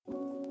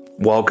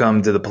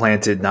Welcome to the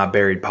Planted Not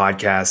Buried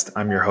podcast.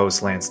 I'm your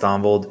host, Lance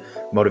Donvold,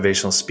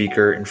 motivational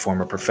speaker and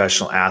former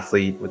professional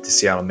athlete with the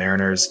Seattle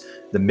Mariners.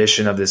 The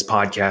mission of this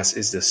podcast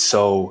is to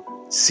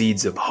sow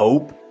seeds of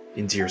hope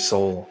into your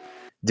soul,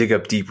 dig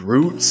up deep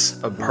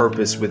roots of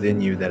purpose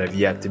within you that have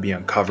yet to be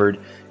uncovered,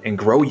 and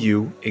grow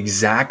you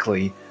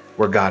exactly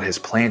where God has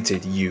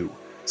planted you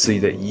so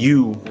that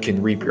you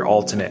can reap your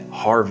ultimate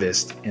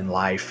harvest in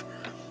life.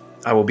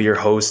 I will be your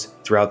host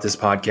throughout this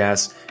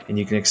podcast, and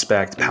you can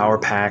expect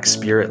power-packed,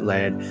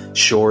 spirit-led,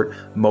 short,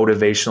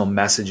 motivational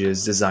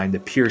messages designed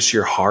to pierce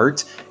your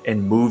heart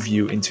and move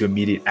you into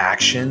immediate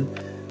action.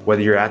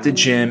 Whether you're at the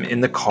gym, in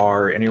the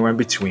car, or anywhere in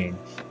between,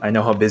 I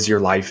know how busy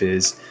your life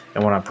is,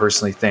 and want to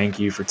personally thank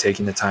you for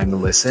taking the time to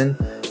listen.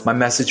 My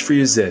message for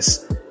you is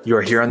this: you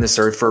are here on this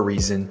earth for a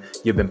reason.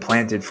 You've been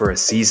planted for a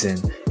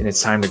season, and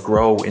it's time to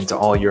grow into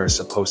all you're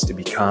supposed to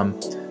become.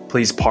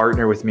 Please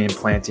partner with me in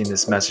planting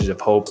this message of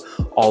hope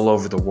all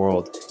over the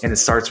world. And it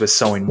starts with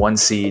sowing one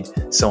seed,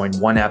 sowing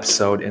one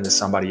episode into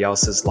somebody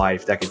else's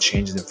life that could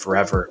change them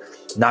forever.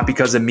 Not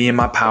because of me and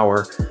my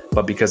power,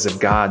 but because of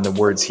God and the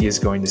words He is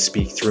going to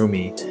speak through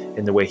me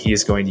and the way He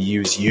is going to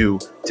use you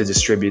to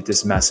distribute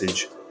this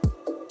message.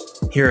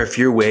 Here are a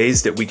few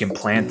ways that we can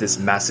plant this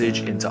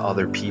message into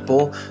other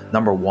people.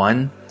 Number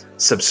one,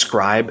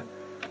 subscribe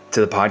to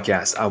the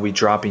podcast. I'll be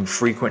dropping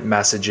frequent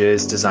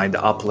messages designed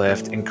to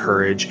uplift,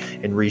 encourage,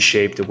 and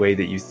reshape the way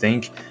that you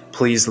think.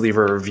 Please leave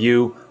a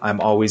review. I'm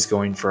always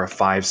going for a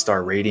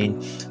 5-star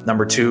rating.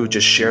 Number two,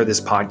 just share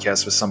this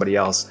podcast with somebody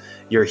else.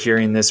 You're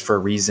hearing this for a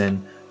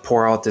reason.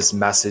 Pour out this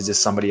message to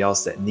somebody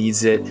else that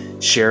needs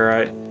it.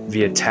 Share it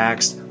via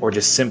text, or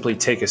just simply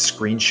take a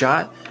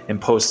screenshot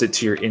and post it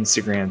to your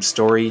Instagram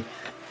story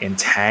and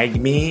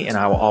tag me, and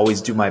I will always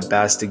do my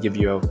best to give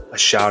you a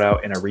shout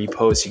out and a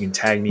repost. You can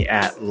tag me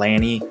at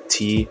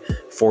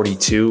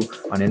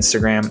LannyT42 on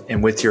Instagram,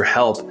 and with your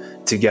help,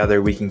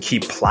 together we can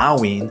keep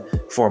plowing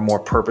for a more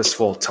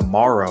purposeful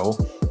tomorrow.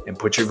 And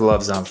put your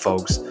gloves on,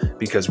 folks,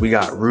 because we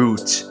got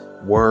root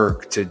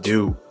work to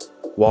do.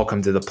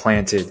 Welcome to the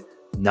Planted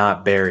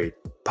Not Buried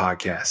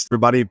podcast.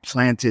 Everybody,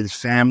 Planted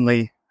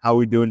family, how are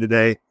we doing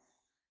today?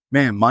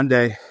 Man,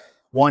 Monday,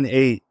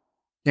 1/8.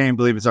 Can't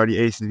believe it's already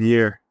 8th of the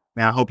year.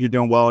 Man, I hope you're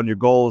doing well on your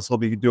goals.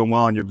 Hope you're doing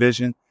well on your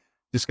vision.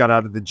 Just got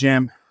out of the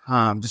gym.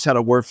 Just had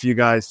a word for you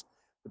guys.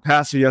 The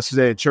pastor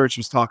yesterday at church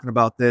was talking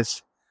about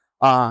this.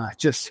 And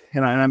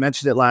I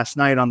mentioned it last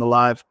night on the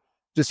live,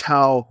 just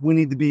how we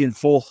need to be in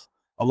full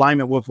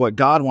alignment with what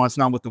God wants,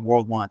 not what the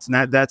world wants.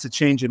 And that's a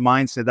change in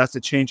mindset. That's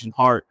a change in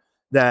heart,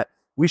 that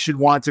we should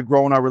want to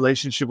grow in our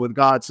relationship with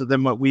God. So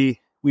then what we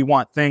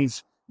want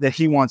things that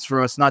He wants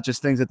for us, not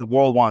just things that the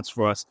world wants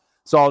for us.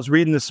 So I was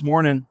reading this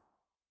morning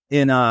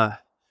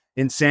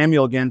in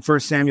Samuel again,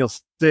 1 Samuel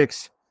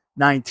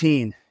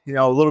 6:19,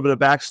 a little bit of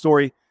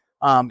backstory.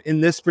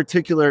 In this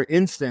particular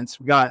instance,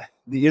 we got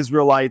the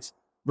Israelites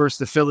versus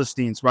the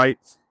Philistines, right?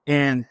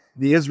 And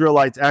the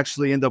Israelites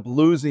actually end up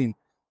losing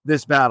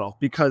this battle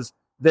because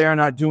they are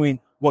not doing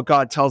what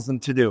God tells them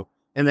to do.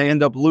 And they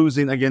end up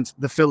losing against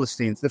the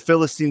Philistines. The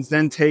Philistines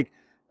then take,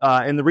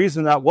 and the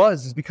reason that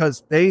is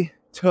because they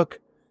took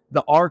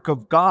the Ark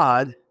of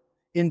God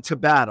into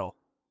battle.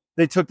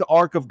 They took the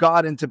Ark of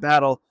God into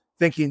battle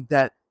thinking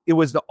that it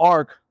was the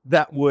ark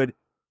that would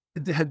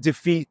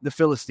defeat the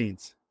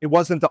Philistines. It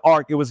wasn't the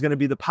ark. It was going to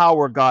be the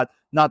power of God,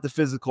 not the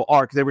physical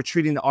ark. They were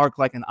treating the ark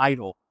like an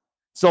idol.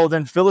 So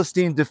then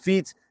Philistine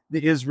defeats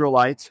the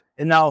Israelites.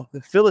 And now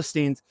the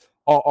Philistines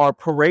are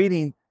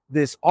parading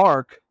this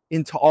ark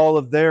into all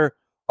of their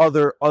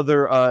other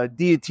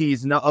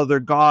deities and other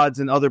gods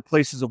and other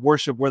places of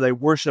worship where they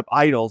worship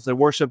idols. They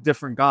worship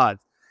different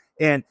gods.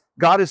 And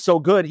God is so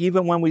good.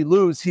 Even when we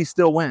lose, He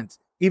still wins.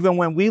 Even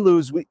when we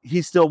lose,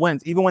 He still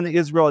wins. Even when the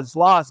Israelites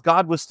lost,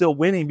 God was still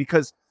winning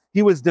because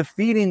He was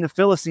defeating the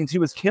Philistines. He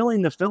was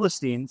killing the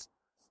Philistines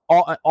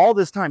all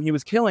this time. He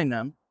was killing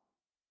them,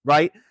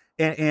 right?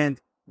 And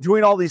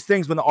doing all these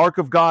things when the Ark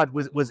of God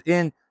was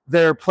in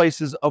their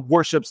places of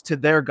worships to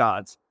their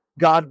gods.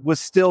 God was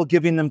still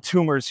giving them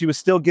tumors. He was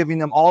still giving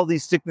them all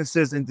these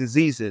sicknesses and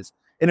diseases.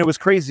 And it was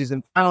crazy.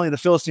 And finally, the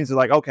Philistines are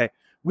like, okay,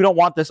 we don't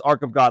want this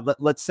Ark of God.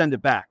 Let's send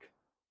it back.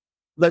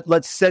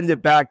 Let's send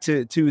it back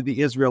to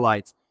the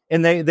Israelites.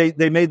 And they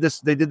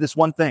did this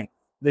one thing.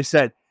 They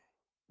said,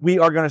 we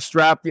are going to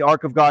strap the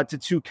Ark of God to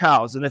 2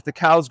 cows. And if the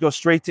cows go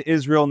straight to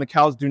Israel and the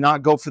cows do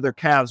not go for their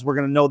calves, we're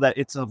going to know that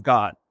it's of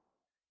God.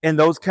 And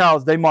those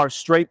cows, they march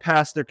straight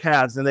past their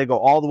calves and they go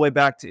all the way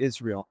back to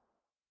Israel.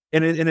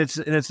 And it's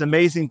an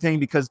amazing thing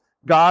because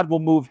God will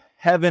move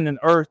heaven and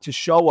earth to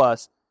show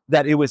us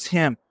that it was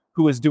Him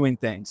who was doing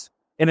things.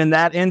 And in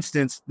that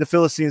instance, the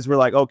Philistines were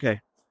like,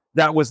 okay,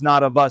 that was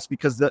not of us,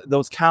 because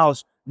those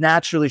cows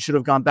naturally should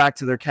have gone back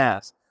to their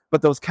calves.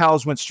 But those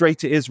cows went straight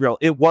to Israel.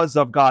 It was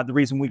of God, the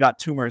reason we got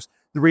tumors,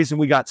 the reason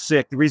we got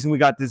sick, the reason we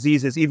got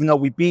diseases. Even though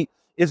we beat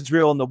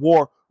Israel in the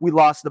war, we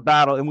lost the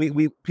battle and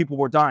we people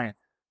were dying.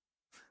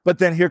 But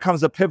then here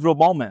comes a pivotal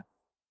moment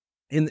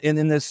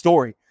in this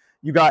story.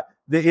 You got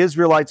the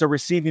Israelites are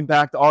receiving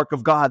back the Ark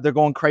of God. They're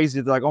going crazy.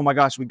 They're like, oh my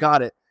gosh, we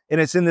got it. And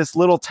it's in this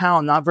little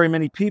town, not very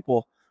many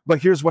people,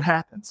 But here's what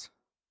happens.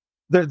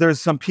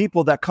 There's some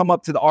people that come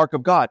up to the ark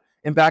of God.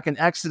 And back in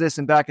Exodus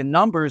and back in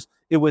Numbers,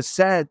 it was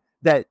said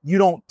that you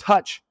don't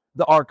touch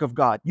the ark of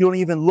God. You don't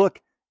even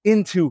look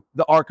into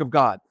the ark of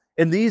God.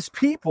 And these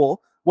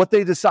people, what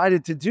they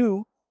decided to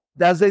do,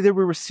 as they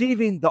were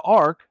receiving the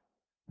ark,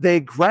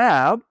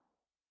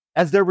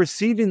 as they're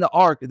receiving the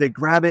ark, they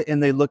grab it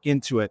and they look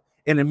into it.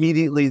 And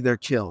immediately they're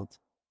killed.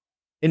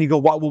 And you go,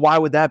 why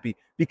would that be?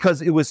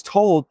 Because it was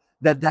told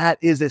that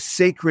is a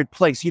sacred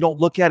place. You don't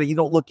look at it. You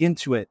don't look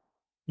into it.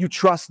 You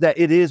trust that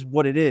it is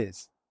what it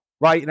is,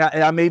 right? And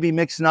I may be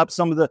mixing up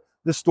some of the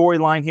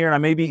storyline here, and I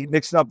may be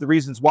mixing up the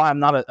reasons why. I'm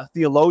not a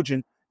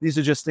theologian. These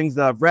are just things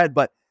that I've read.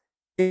 But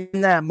in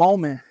that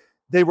moment,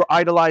 they were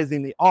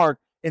idolizing the ark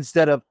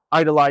instead of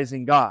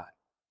idolizing God.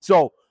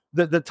 So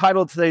the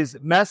title of today's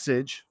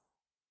message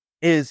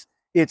is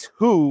it's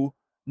who,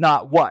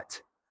 not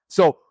what.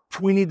 So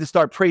we need to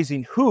start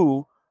praising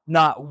who,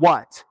 not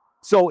what.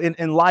 So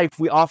in life,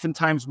 we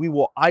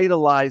will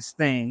idolize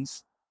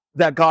things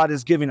that God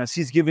is giving us.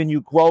 He's giving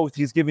you growth.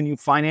 He's giving you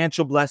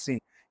financial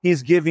blessing.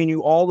 He's giving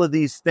you all of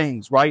these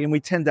things, right? And we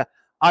tend to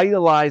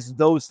idolize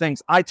those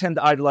things. I tend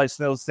to idolize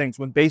those things.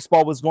 When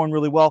baseball was going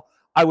really well,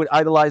 I would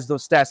idolize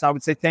those stats. I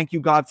would say, thank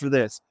you, God, for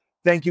this.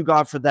 Thank you,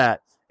 God, for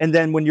that. And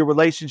then when your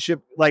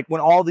relationship, like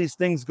when all these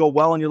things go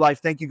well in your life,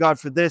 thank you, God,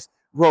 for this,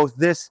 growth,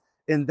 this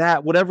and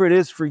that, whatever it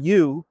is for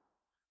you.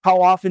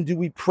 How often do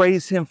we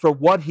praise him for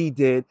what he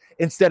did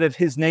instead of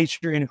his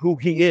nature and who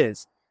he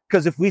is?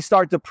 Because if we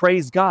start to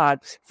praise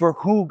God for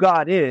who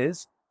God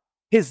is,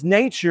 his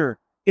nature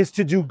is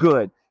to do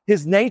good.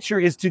 His nature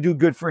is to do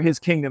good for his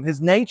kingdom.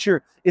 His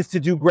nature is to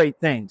do great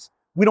things.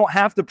 We don't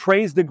have to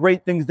praise the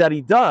great things that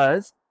he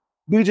does.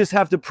 We just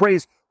have to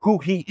praise who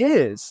he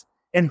is.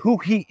 And who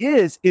he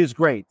is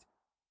great.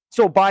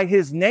 So by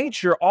his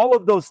nature, all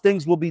of those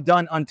things will be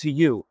done unto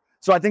you.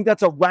 So I think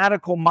that's a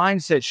radical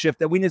mindset shift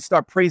that we need to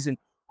start praising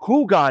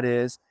who God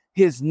is,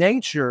 his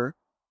nature,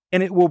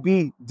 and it will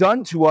be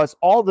done to us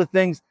all the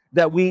things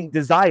that we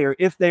desire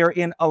if they are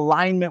in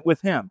alignment with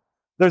him.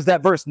 There's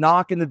that verse,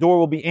 knock and the door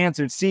will be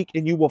answered, seek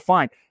and you will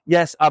find.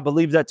 Yes, I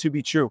believe that to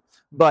be true,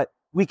 but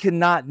we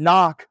cannot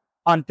knock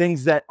on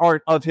things that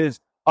aren't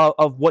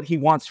of what he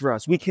wants for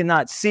us. We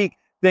cannot seek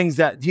things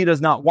that he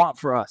does not want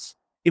for us.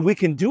 If we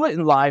can do it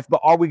in life, but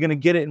are we going to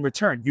get it in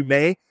return? You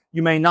may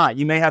not.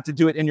 You may have to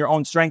do it in your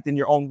own strength and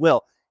your own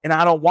will. And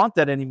I don't want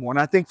that anymore. And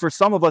I think for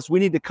some of us,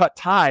 we need to cut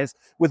ties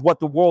with what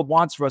the world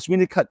wants for us. We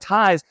need to cut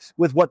ties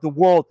with what the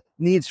world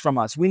needs from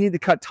us. We need to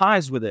cut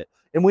ties with it.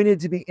 And we need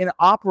to be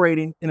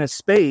operating in a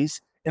space,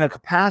 in a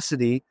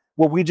capacity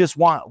where we just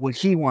want what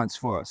he wants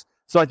for us.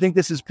 So I think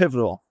this is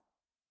pivotal.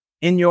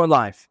 In your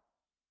life,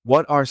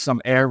 what are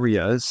some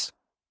areas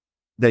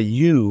that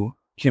you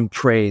can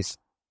praise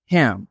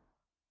him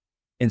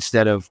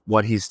instead of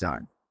what he's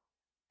done?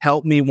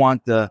 Help me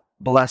want the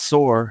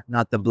blessor,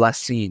 not the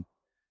blessing,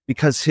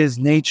 because his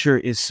nature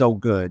is so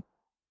good.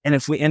 And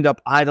if we end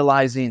up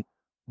idolizing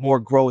more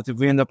growth, if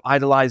we end up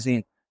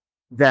idolizing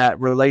that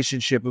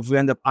relationship, if we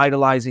end up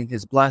idolizing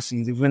his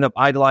blessings, if we end up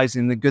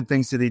idolizing the good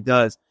things that he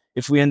does,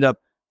 if we end up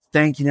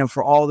thanking him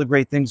for all the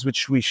great things,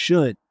 which we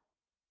should,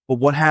 but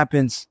what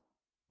happens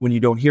when you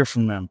don't hear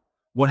from him?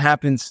 What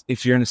happens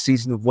if you're in a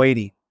season of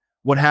waiting?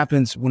 What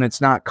happens when it's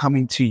not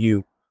coming to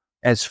you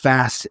as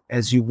fast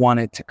as you want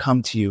it to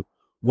come to you?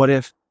 What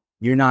if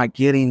you're not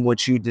getting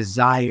what you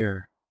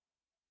desire?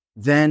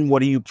 Then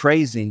what are you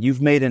praising?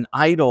 You've made an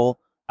idol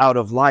out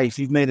of life.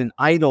 You've made an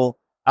idol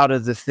out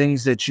of the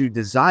things that you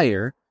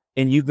desire,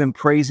 and you've been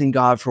praising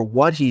God for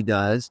what he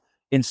does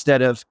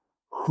instead of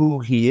who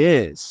he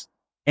is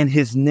and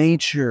his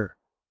nature.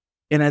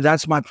 And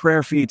that's my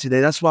prayer for you today.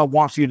 That's what I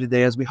want for you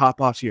today as we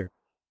hop off here,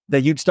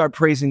 that you'd start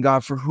praising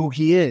God for who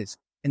he is.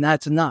 And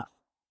that's enough.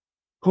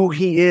 Who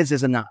he is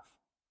enough.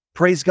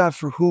 Praise God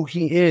for who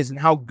he is and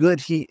how good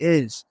he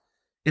is.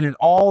 And in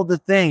all the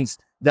things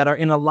that are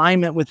in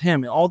alignment with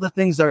him, and all the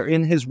things that are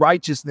in his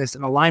righteousness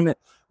and alignment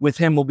with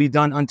him will be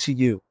done unto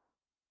you.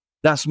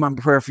 That's my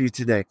prayer for you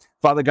today.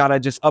 Father God, I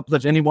just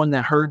uplift anyone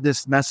that heard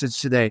this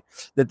message today,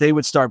 that they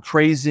would start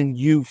praising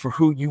you for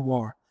who you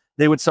are.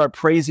 They would start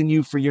praising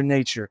you for your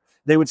nature.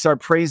 They would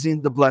start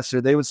praising the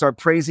blesser. They would start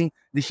praising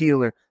the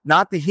healer,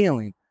 not the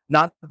healing,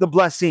 not the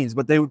blessings,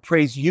 but they would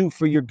praise you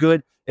for your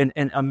good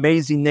and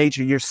amazing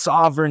nature, your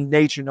sovereign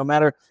nature, no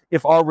matter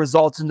if our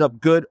results end up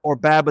good or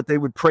bad, but they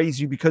would praise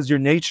you because your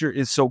nature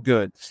is so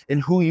good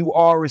and who you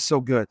are is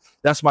so good.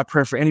 That's my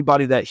prayer for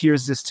anybody that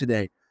hears this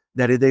today,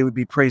 that they would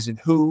be praising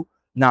who,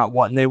 not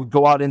what. And they would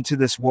go out into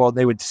this world.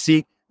 They would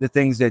seek the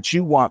things that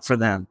you want for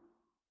them.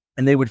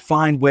 And they would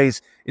find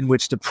ways in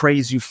which to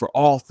praise you for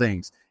all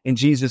things. In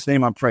Jesus'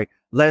 name, I pray.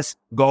 Let's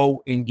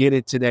go and get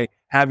it today.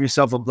 Have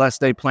yourself a blessed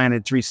day,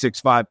 Planet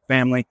 365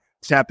 family.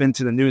 Tap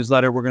into the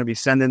newsletter. We're going to be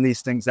sending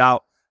these things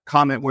out.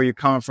 Comment where you're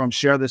coming from.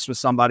 Share this with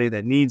somebody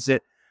that needs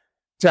it.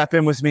 Tap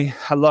in with me.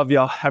 I love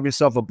y'all. Have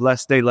yourself a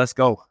blessed day. Let's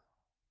go.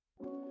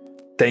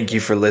 Thank you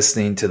for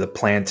listening to the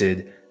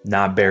Planted,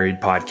 Not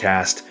Buried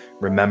podcast.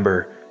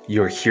 Remember,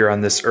 You're here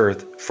on this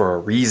earth for a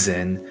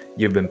reason.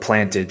 You've been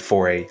planted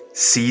for a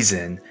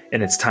season,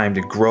 and it's time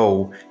to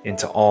grow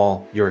into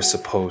all you're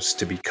supposed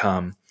to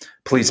become.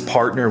 Please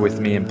partner with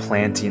me in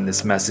planting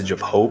this message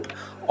of hope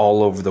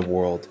all over the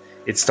world.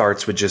 It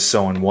starts with just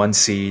sowing one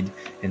seed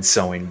and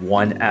sowing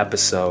one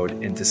episode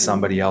into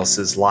somebody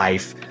else's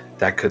life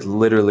that could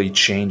literally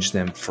change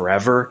them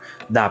forever,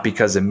 not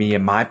because of me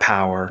and my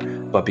power,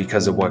 but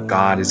because of what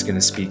God is going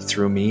to speak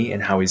through me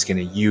and how he's going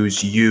to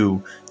use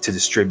you to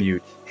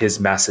distribute his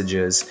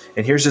messages.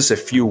 And here's just a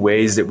few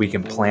ways that we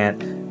can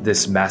plant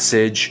this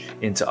message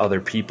into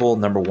other people.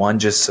 Number one,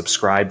 just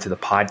subscribe to the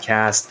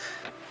podcast.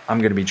 I'm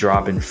going to be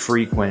dropping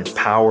frequent,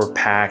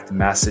 power-packed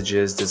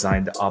messages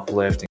designed to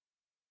uplift,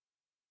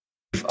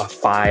 a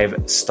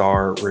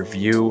 5-star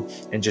review,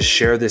 and just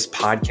share this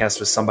podcast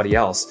with somebody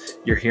else.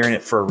 You're hearing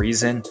it for a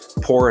reason.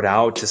 Pour it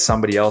out to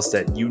somebody else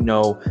that you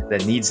know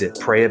that needs it.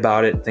 Pray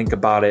about it, think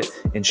about it,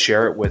 and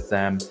share it with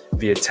them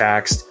via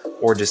text,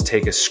 or just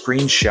take a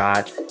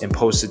screenshot and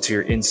post it to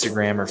your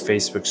Instagram or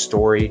Facebook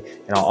story.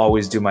 And I'll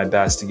always do my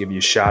best to give you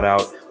a shout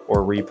out or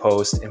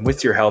repost. And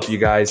with your help, you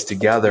guys,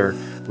 together,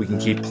 we can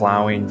keep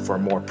plowing for a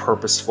more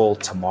purposeful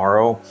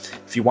tomorrow.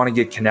 If you want to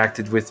get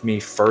connected with me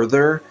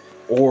further,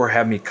 or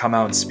have me come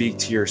out and speak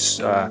to your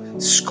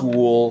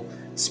school,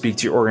 speak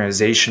to your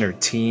organization or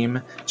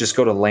team, just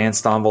go to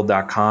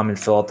lancethonvold.com and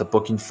fill out the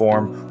booking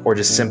form, or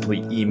just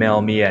simply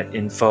email me at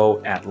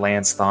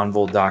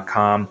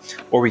info@lancethonvold.com,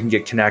 or we can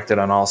get connected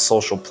on all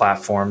social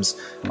platforms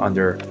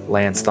under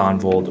Lance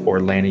Thonvold or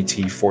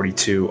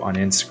LannyT42 on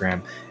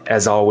Instagram.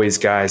 As always,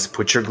 guys,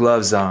 put your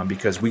gloves on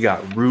because we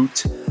got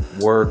root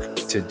work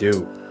to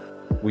do.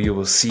 We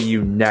will see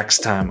you next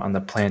time on the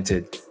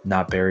Planted,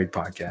 Not Buried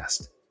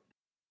podcast.